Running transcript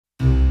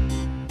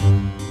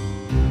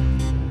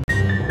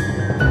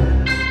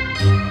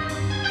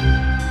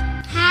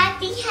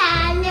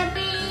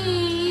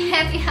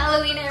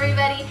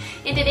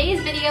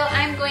today's video,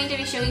 I'm going to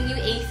be showing you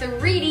a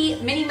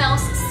 3D Minnie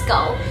Mouse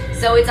skull.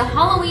 So it's a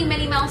Halloween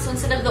Minnie Mouse, so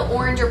instead of the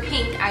orange or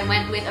pink, I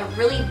went with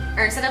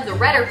instead of the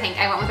red or pink,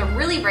 I went with a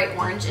really bright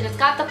orange, and it's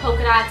got the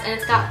polka dots, and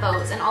it's got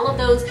bows, and all of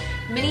those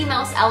Minnie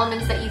Mouse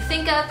elements that you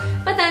think of,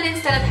 but then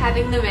instead of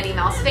having the Minnie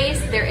Mouse face,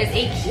 there is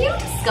a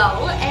cute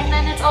skull, and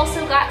then it's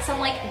also got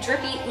some like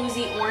drippy,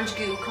 oozy orange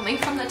goo coming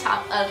from the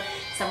top of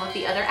some of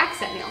the other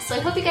accent nails. So I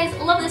hope you guys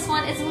love this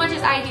one as much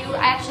as I do.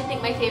 I actually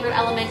think my favorite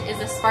element is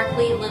the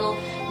sparkly little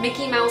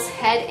Mickey Mouse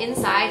head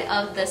inside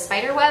of the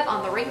spider web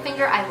on the ring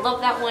finger. I love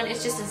that one.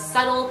 It's just a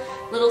subtle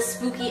little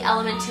spooky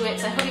element to it.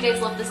 So I hope you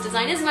guys love this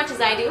design as much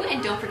as I do,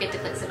 and don't forget to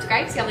click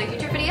subscribe to see all my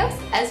future videos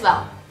as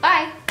well.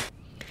 Bye!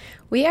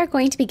 We are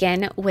going to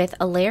begin with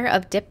a layer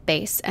of dip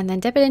base and then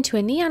dip it into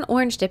a neon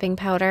orange dipping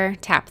powder,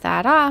 tap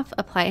that off,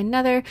 apply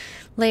another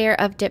layer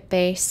of dip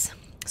base.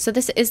 So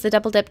this is the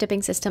double dip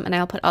dipping system, and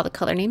I'll put all the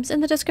color names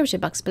in the description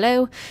box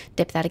below.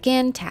 Dip that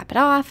again, tap it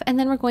off, and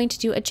then we're going to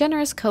do a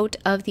generous coat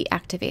of the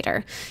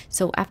activator.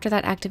 So after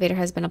that activator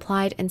has been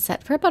applied and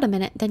set for about a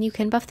minute, then you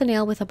can buff the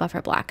nail with a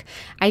buffer black.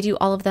 I do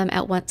all of them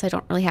at once, so I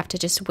don't really have to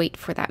just wait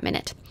for that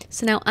minute.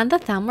 So now on the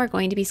thumb, we're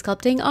going to be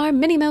sculpting our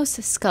Minnie Mouse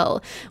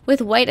skull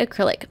with white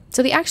acrylic.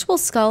 So the actual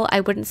skull,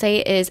 I wouldn't say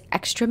is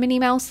extra Minnie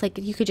Mouse. Like,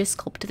 you could just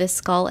sculpt this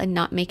skull and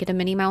not make it a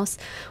Minnie Mouse.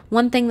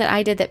 One thing that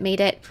I did that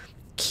made it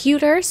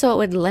cuter, so it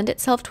would lend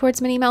itself towards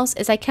Minnie Mouse,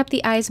 is I kept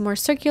the eyes more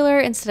circular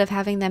instead of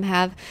having them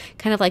have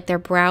kind of like their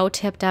brow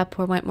tipped up,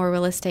 or went more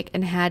realistic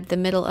and had the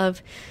middle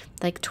of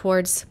like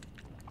towards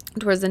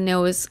the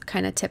nose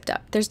kind of tipped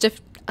up. There's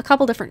a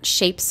couple different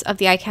shapes of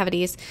the eye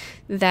cavities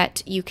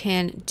that you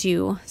can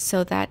do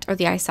so that, or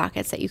the eye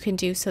sockets that you can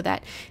do so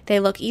that they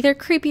look either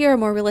creepier or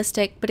more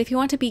realistic, but if you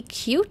want to be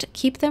cute,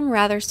 keep them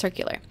rather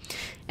circular.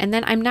 And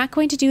then I'm not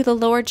going to do the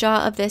lower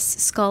jaw of this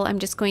skull. I'm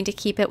just going to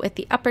keep it with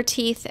the upper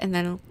teeth and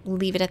then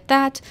leave it at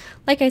that.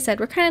 Like I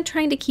said, we're kind of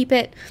trying to keep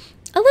it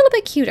a little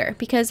bit cuter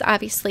because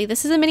obviously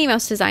this is a Minnie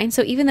Mouse design,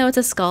 so even though it's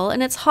a skull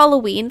and it's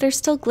Halloween, there's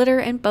still glitter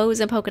and bows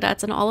and polka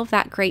dots and all of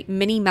that great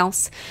Minnie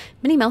Mouse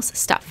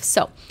stuff.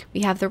 So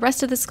we have the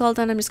rest of the skull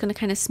done. I'm just going to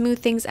kind of smooth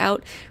things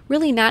out,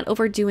 really not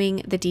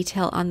overdoing the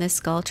detail on this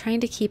skull, trying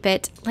to keep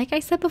it, like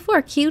I said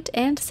before, cute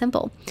and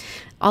simple.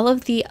 All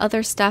of the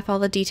other stuff, all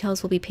the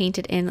details will be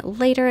painted in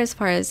later as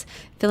far as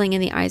filling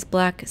in the eyes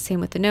black, same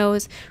with the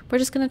nose. We're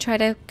just going to try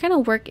to kind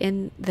of work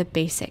in the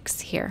basics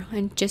here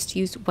and just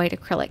use white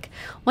acrylic.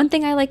 One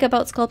thing I like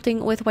about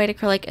sculpting with white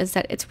acrylic is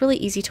that it's really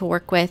easy to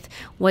work with.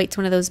 White's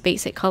one of those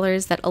basic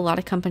colors that a lot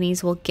of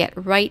companies will get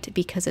right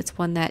because it's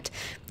one that,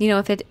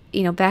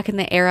 back in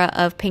the era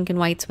of pink and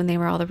whites when they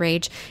were all the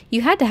rage, you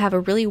had to have a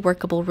really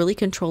workable, really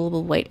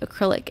controllable white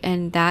acrylic,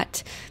 and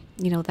that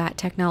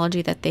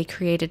technology that they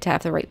created to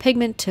have the right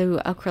pigment to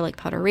acrylic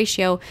powder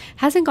ratio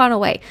hasn't gone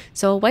away.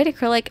 So white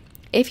acrylic,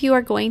 if you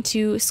are going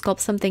to sculpt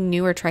something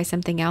new or try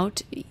something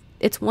out,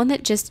 it's one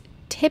that just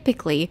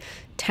typically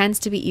tends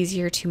to be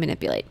easier to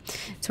manipulate.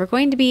 So we're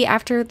going to be,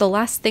 after the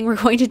last thing we're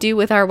going to do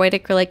with our white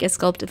acrylic is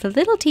sculpt the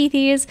little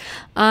teethies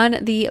on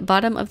the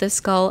bottom of the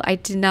skull. I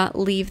did not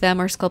leave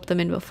them or sculpt them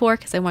in before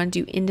because I want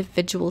to do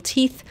individual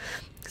teeth.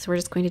 So we're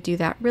just going to do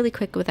that really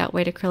quick with that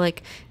white acrylic,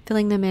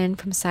 filling them in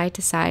from side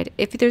to side.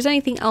 If there's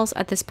anything else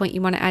at this point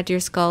you want to add to your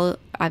skull,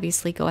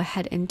 obviously go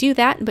ahead and do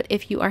that. But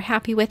if you are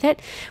happy with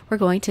it, we're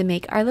going to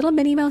make our little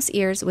Minnie Mouse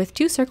ears with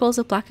 2 circles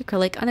of black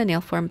acrylic on a nail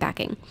form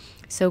backing.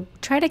 So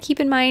try to keep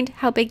in mind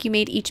how big you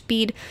made each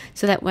bead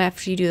so that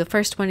after you do the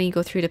first one and you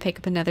go through to pick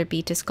up another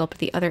bead to sculpt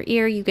the other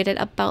ear, you get it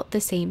about the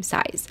same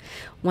size.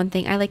 One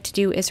thing I like to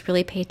do is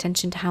really pay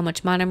attention to how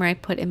much monomer I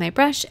put in my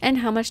brush and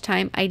how much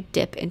time I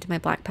dip into my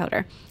black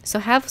powder. So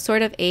have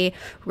sort of a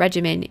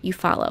regimen you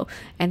follow,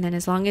 and then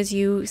as long as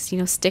you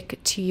stick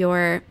to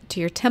your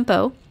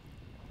tempo,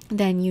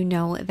 then you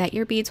know that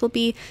your beads will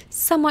be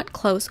somewhat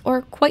close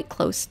or quite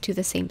close to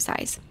the same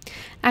size.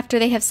 After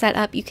they have set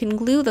up, you can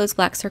glue those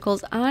black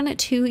circles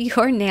onto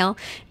your nail,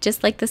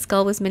 just like the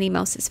skull was Minnie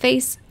Mouse's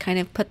face. Kind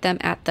of put them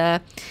at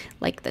the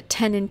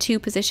 10 and 2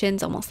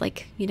 positions, almost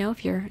like,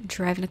 if you're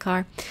driving a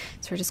car.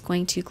 So we're just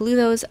going to glue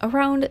those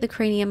around the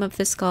cranium of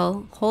the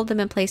skull, hold them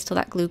in place till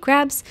that glue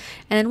grabs,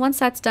 and then once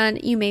that's done,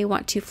 you may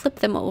want to flip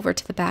them over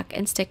to the back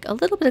and stick a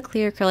little bit of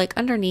clear acrylic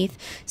underneath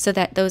so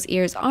that those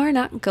ears are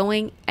not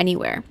going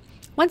anywhere.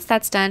 Once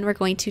that's done, we're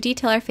going to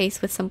detail our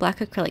face with some black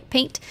acrylic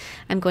paint.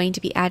 I'm going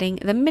to be adding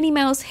the Minnie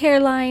Mouse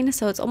hairline,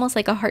 so it's almost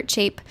like a heart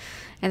shape,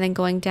 and then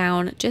going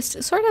down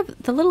just sort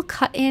of the little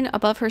cut in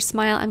above her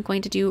smile I'm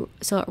going to do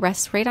so it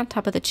rests right on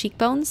top of the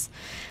cheekbones,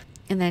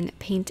 and then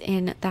paint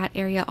in that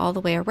area all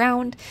the way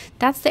around.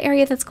 That's the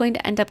area that's going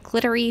to end up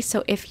glittery,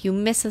 so if you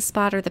miss a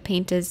spot or the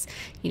paint is,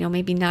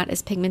 maybe not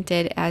as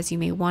pigmented as you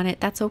may want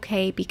it, that's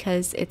okay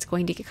because it's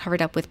going to get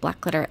covered up with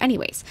black glitter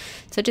anyways.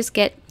 So just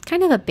get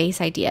kind of a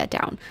base idea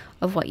down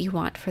of what you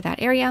want for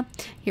that area.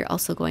 You're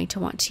also going to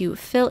want to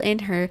fill in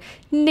her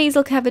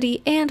nasal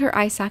cavity and her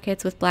eye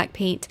sockets with black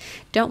paint.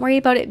 Don't worry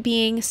about it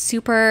being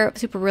super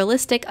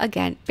realistic.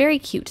 Again, very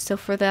cute. So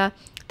for the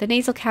the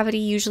nasal cavity.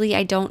 Usually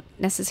I don't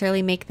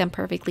necessarily make them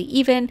perfectly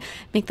even,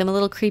 make them a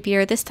little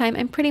creepier. This time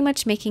I'm pretty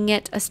much making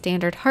it a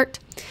standard heart.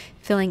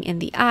 Filling in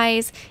the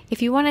eyes.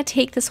 If you want to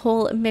take this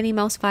whole Minnie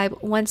Mouse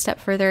vibe one step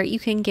further, you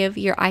can give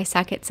your eye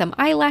socket some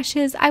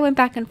eyelashes. I went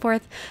back and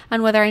forth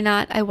on whether or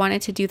not I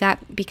wanted to do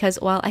that because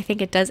while I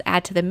think it does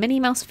add to the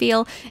Minnie Mouse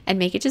feel and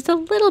make it just a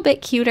little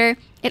bit cuter,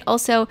 it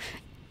also,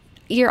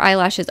 your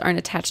eyelashes aren't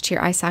attached to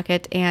your eye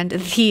socket, and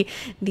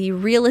the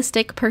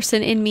realistic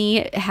person in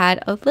me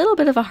had a little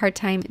bit of a hard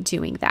time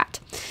doing that.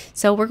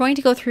 So we're going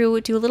to go through,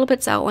 do a little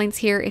bits of outlines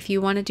here. If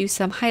you want to do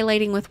some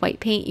highlighting with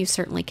white paint, you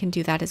certainly can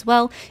do that as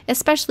well,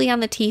 especially on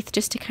the teeth,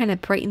 just to kind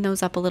of brighten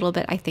those up a little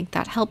bit. I think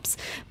that helps,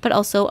 but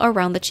also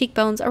around the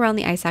cheekbones, around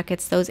the eye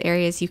sockets, those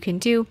areas you can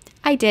do.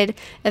 I did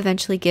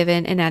eventually give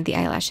in and add the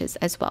eyelashes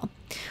as well.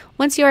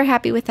 Once you are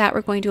happy with that,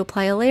 we're going to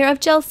apply a layer of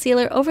gel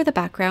sealer over the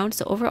background,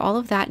 so over all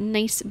of that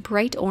nice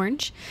bright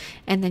orange,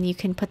 and then you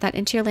can put that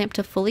into your lamp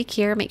to fully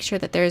cure. Make sure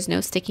that there is no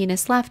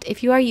stickiness left.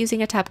 If you are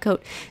using a top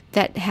coat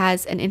that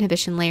has an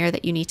inhibition layer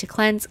that you need to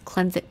cleanse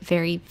it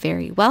very,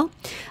 very well.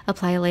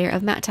 Apply a layer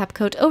of matte top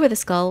coat over the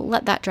skull,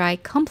 let that dry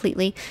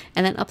completely,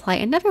 and then apply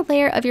another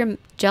layer of your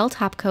gel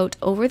top coat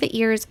over the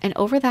ears and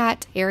over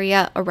that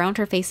area around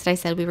her face that I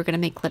said we were going to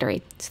make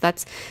glittery. So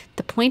that's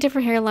the point of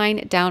her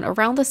hairline down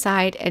around the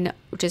side and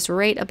just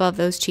right above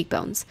those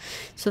cheekbones.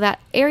 So that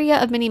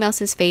area of Minnie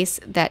Mouse's face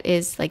that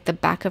is like the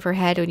back of her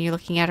head when you're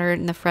looking at her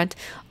in the front,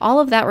 all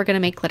of that we're going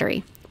to make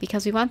glittery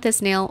because we want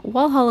this nail,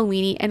 while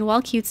Halloweeny and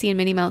while cutesy and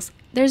Minnie Mouse,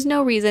 there's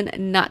no reason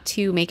not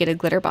to make it a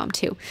glitter bomb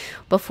too.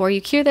 Before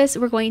you cure this,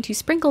 we're going to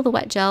sprinkle the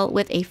wet gel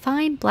with a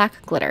fine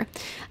black glitter.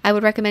 I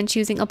would recommend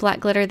choosing a black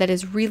glitter that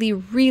is really,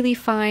 really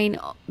fine,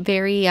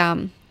 very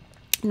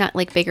not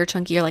like big or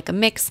chunky or like a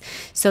mix,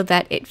 so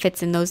that it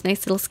fits in those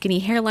nice little skinny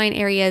hairline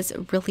areas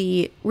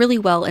really, really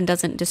well and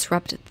doesn't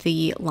disrupt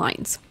the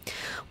lines.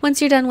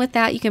 Once you're done with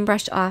that, you can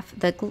brush off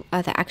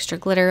the extra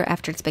glitter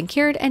after it's been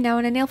cured, and now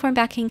in a nail form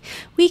backing,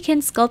 we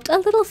can sculpt a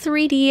little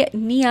 3D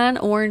neon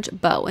orange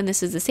bow, and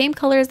this is the same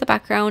color as the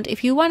background.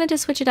 If you wanted to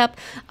switch it up,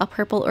 a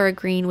purple or a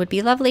green would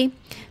be lovely.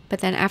 But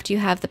then after you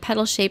have the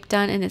petal shape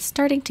done and it's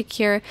starting to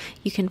cure,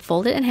 you can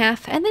fold it in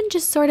half and then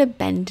just sort of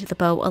bend the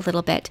bow a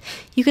little bit.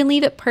 You can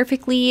leave it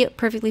perfectly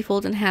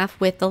folded in half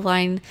with the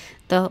line,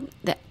 the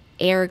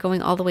air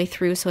going all the way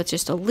through, so it's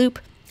just a loop.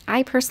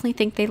 I personally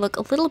think they look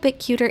a little bit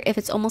cuter if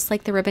it's almost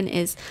like the ribbon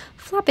is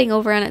flopping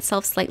over on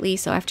itself slightly.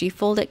 So after you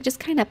fold it, just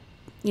kind of,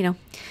 you know,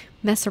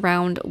 mess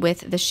around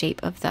with the shape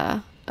of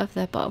the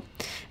bow.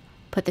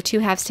 Put the two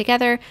halves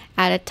together,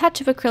 add a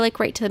touch of acrylic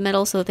right to the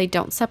middle so that they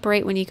don't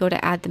separate when you go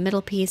to add the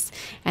middle piece,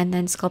 and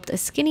then sculpt a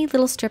skinny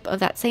little strip of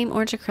that same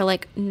orange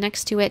acrylic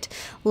next to it.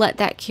 Let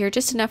that cure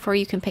just enough where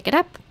you can pick it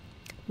up.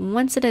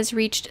 Once it has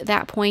reached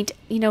that point,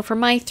 you know, for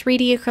my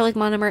 3D acrylic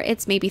monomer,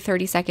 it's maybe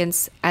 30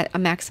 seconds at a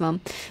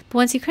maximum. But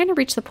once you kind of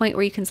reach the point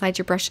where you can slide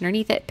your brush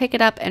underneath it, pick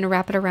it up and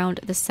wrap it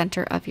around the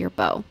center of your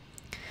bow.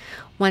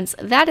 Once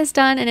that is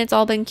done and it's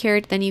all been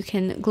cured, then you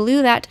can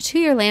glue that to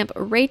your lamp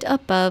right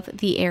above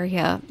the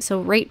area. So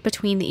right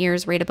between the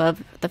ears, right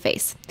above the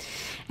face.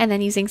 And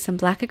then using some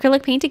black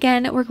acrylic paint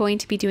again, we're going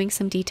to be doing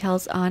some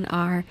details on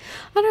our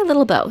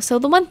little bow. So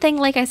the one thing,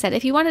 like I said,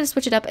 if you wanted to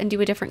switch it up and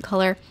do a different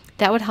color,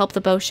 that would help the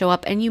bow show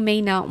up, and you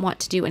may not want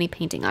to do any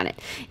painting on it.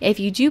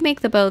 If you do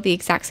make the bow the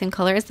exact same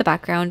color as the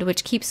background,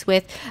 which keeps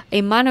with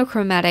a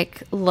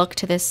monochromatic look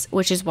to this,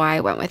 which is why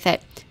I went with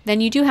it, then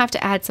you do have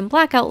to add some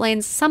black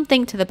outlines,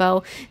 something to the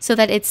bow so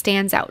that it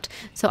stands out.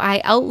 So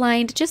I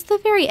outlined just the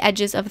very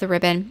edges of the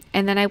ribbon,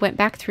 and then I went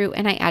back through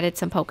and I added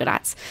some polka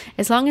dots.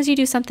 As long as you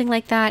do something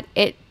like that,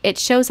 it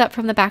shows up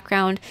from the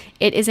background.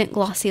 It isn't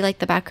glossy like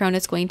the background.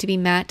 It's going to be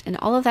matte, and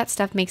all of that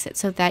stuff makes it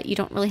so that you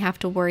don't really have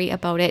to worry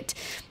about it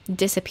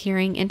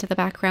disappearing into the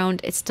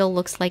background. It still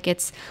looks like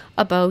it's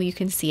a bow. You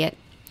can see it.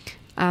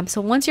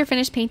 So once you're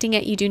finished painting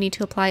it, you do need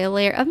to apply a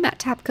layer of matte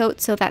top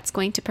coat, so that's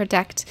going to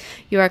protect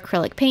your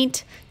acrylic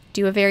paint.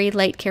 Do a very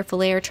light, careful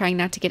layer, trying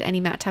not to get any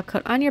matte top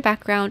coat on your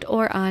background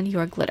or on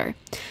your glitter.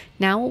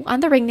 Now on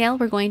the ring nail,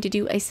 we're going to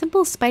do a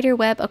simple spider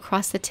web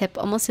across the tip,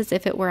 almost as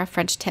if it were a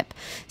French tip.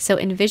 So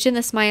envision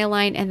the smile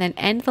line and then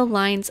end the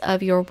lines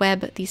of your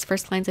web, these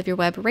first lines of your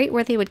web, right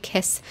where they would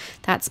kiss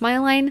that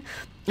smile line,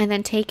 and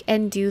then take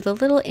and do the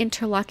little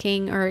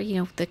interlocking, or, you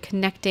know, the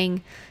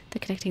connecting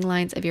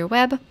lines of your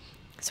web.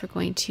 So we're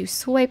going to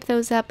swipe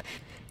those up.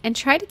 And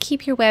try to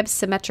keep your web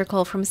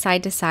symmetrical from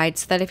side to side,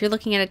 so that if you're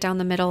looking at it down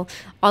the middle,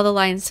 all the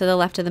lines to the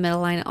left of the middle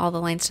line, all the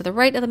lines to the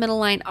right of the middle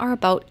line are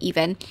about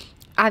even.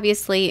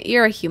 Obviously,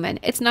 you're a human.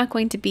 It's not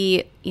going to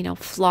be, you know,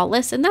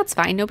 flawless, and that's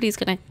fine. Nobody's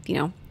going to, you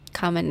know,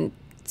 come and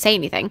say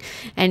anything,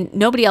 and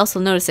nobody else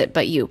will notice it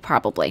but you,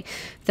 probably.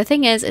 The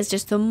thing is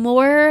just the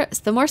more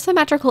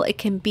symmetrical it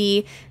can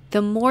be,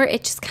 the more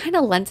it just kind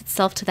of lends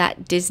itself to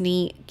that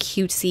Disney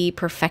cutesy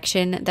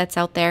perfection that's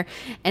out there.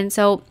 And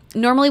so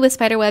normally with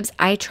spider webs,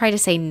 I try to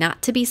say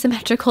not to be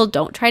symmetrical.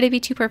 Don't try to be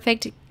too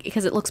perfect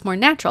because it looks more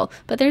natural.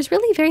 But there's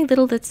really very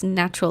little that's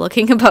natural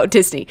looking about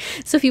Disney.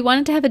 So if you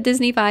wanted to have a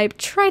Disney vibe,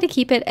 try to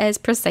keep it as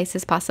precise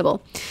as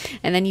possible.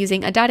 And then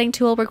using a dotting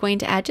tool, we're going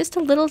to add just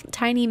a little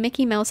tiny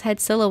Mickey Mouse head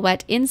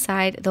silhouette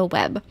inside the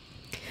web.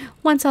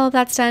 Once all of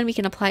that's done, we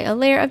can apply a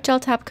layer of gel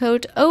top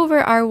coat over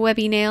our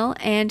webby nail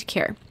and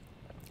cure.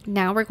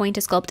 Now we're going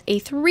to sculpt a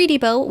 3D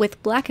bow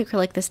with black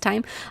acrylic this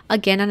time,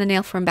 again on a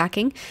nail form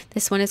backing.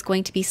 This one is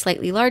going to be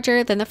slightly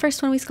larger than the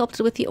first one we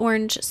sculpted with the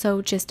orange,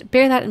 so just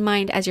bear that in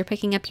mind as you're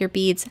picking up your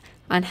beads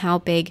on how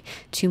big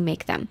to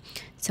make them.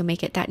 So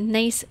make it that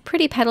nice,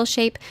 pretty petal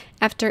shape.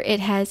 After it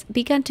has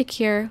begun to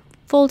cure,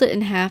 fold it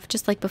in half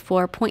just like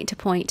before, point to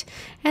point,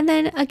 and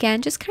then again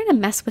just kind of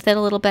mess with it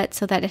a little bit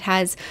so that it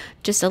has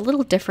just a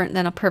little different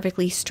than a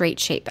perfectly straight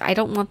shape. I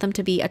don't want them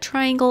to be a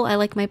triangle. I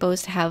like my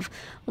bows to have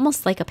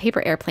almost like a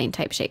paper airplane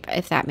type shape,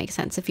 if that makes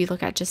sense, if you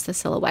look at just the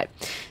silhouette.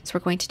 So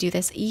we're going to do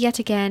this yet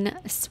again.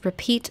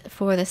 Repeat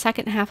for the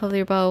second half of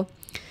your bow.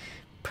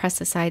 Press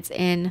the sides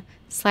in,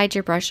 slide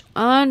your brush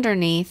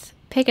underneath,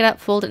 pick it up,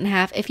 fold it in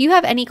half. If you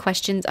have any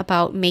questions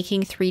about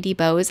making 3D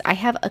bows, I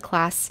have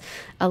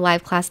a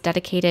live class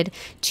dedicated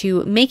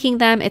to making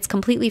them. It's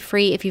completely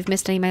free. If you've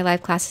missed any of my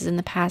live classes in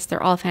the past,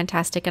 they're all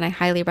fantastic and I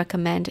highly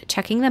recommend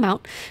checking them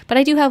out. But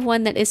I do have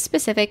one that is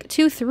specific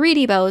to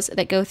 3D bows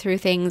that go through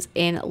things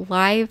in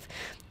live.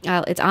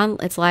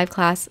 It's live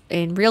class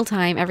in real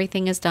time.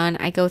 Everything is done.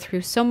 I go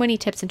through so many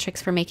tips and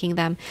tricks for making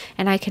them,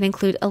 and I can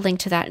include a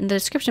link to that in the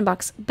description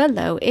box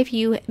below if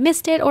you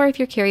missed it or if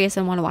you're curious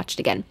and want to watch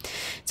it again.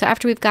 So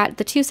after we've got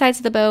the two sides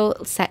of the bow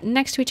set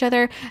next to each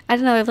other,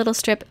 add another little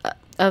strip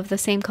of the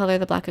same color,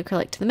 the black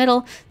acrylic, to the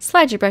middle,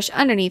 slide your brush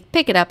underneath,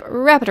 pick it up,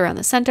 wrap it around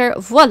the center,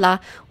 voila!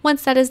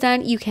 Once that is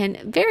done, you can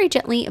very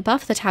gently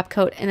buff the top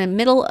coat in the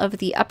middle of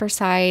the upper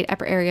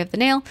area of the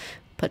nail.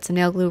 Put some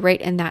nail glue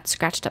right in that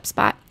scratched up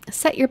spot.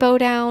 Set your bow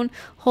down,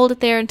 hold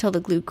it there until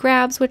the glue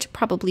grabs, which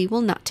probably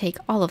will not take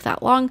all of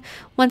that long.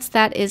 Once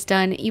that is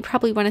done, you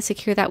probably want to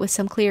secure that with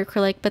some clear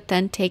acrylic, but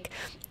then take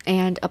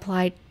and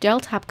apply gel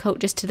top coat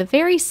just to the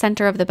very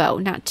center of the bow,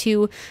 not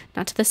to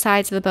the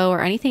sides of the bow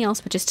or anything else,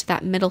 but just to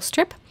that middle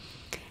strip.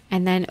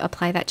 And then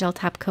apply that gel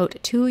top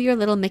coat to your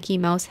little Mickey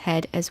Mouse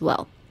head as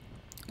well.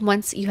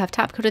 Once you have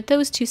top coated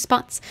those two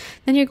spots,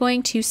 then you're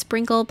going to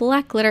sprinkle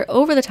black glitter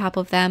over the top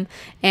of them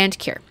and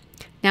cure.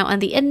 Now on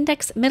the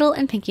index, middle,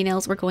 and pinky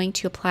nails, we're going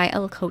to apply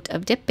a coat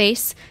of dip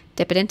base.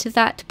 Dip it into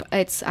that.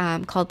 It's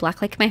called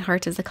Black Like My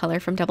Heart is the color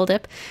from Double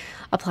Dip.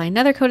 Apply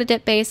another coat of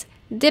dip base,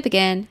 dip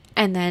again,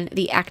 and then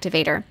the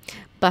activator.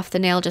 Buff the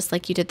nail just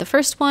like you did the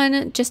first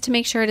one, just to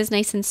make sure it is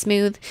nice and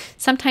smooth.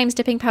 Sometimes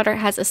dipping powder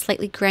has a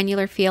slightly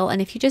granular feel,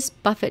 and if you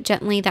just buff it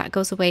gently, that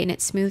goes away and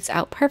it smooths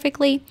out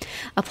perfectly.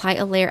 Apply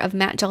a layer of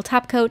matte gel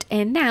top coat,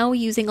 and now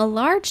using a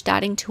large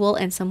dotting tool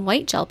and some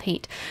white gel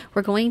paint,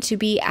 we're going to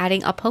be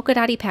adding a polka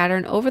dotty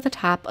pattern over the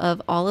top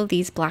of all of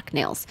these black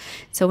nails.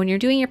 So when you're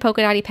doing your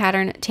polka dotty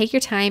pattern, take your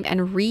time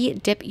and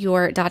re-dip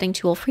your dotting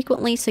tool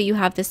frequently so you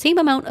have the same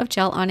amount of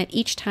gel on it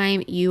each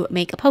time you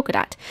make a polka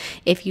dot.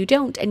 If you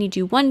don't and you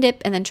do one dip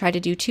and then try to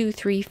do 2,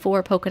 3,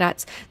 4 polka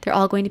dots, they're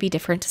all going to be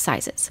different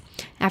sizes.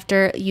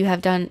 After you're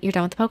done with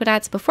the polka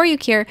dots, before you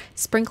cure,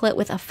 sprinkle it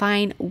with a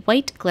fine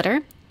white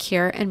glitter,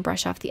 cure, and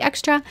brush off the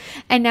extra.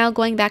 And now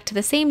going back to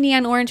the same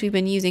neon orange we've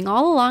been using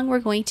all along, we're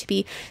going to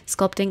be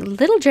sculpting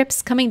little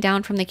drips coming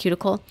down from the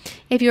cuticle.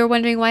 If you were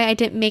wondering why I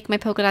didn't make my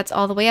polka dots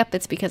all the way up,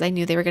 it's because I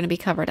knew they were going to be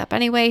covered up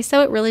anyway,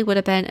 so it really would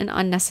have been an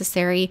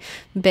unnecessary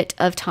bit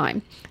of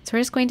time. So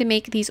we're just going to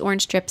make these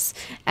orange strips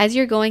as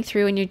you're going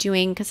through and you're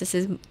doing, because this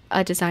is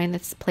a design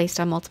that's placed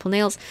on multiple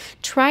nails,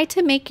 try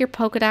to make your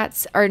polka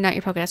dots, or not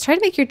your polka dots, try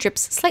to make your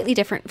drips slightly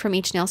different from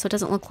each nail so it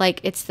doesn't look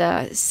like it's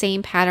the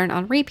same pattern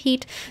on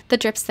repeat. The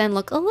drips then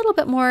look a little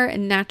bit more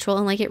natural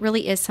and like it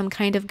really is some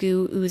kind of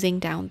goo oozing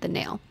down the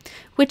nail,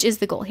 which is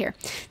the goal here.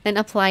 Then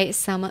apply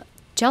some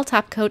gel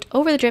top coat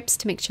over the drips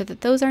to make sure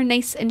that those are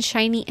nice and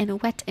shiny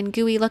and wet and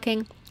gooey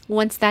looking.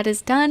 Once that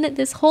is done,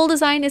 this whole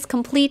design is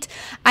complete.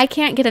 I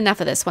can't get enough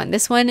of this one.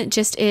 This one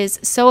just is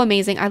so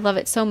amazing. I love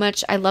it so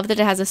much. I love that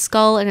it has a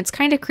skull and it's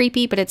kind of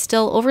creepy, but it's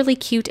still overly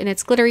cute and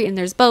it's glittery and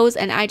there's bows,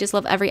 and I just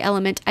love every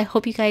element. I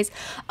hope you guys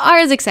are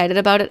as excited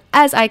about it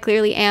as I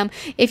clearly am.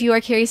 If you are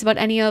curious about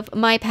any of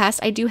my past,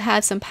 I do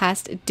have some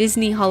past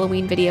Disney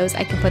Halloween videos.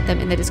 I can put them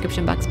in the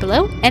description box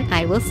below, and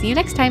I will see you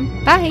next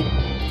time. Bye!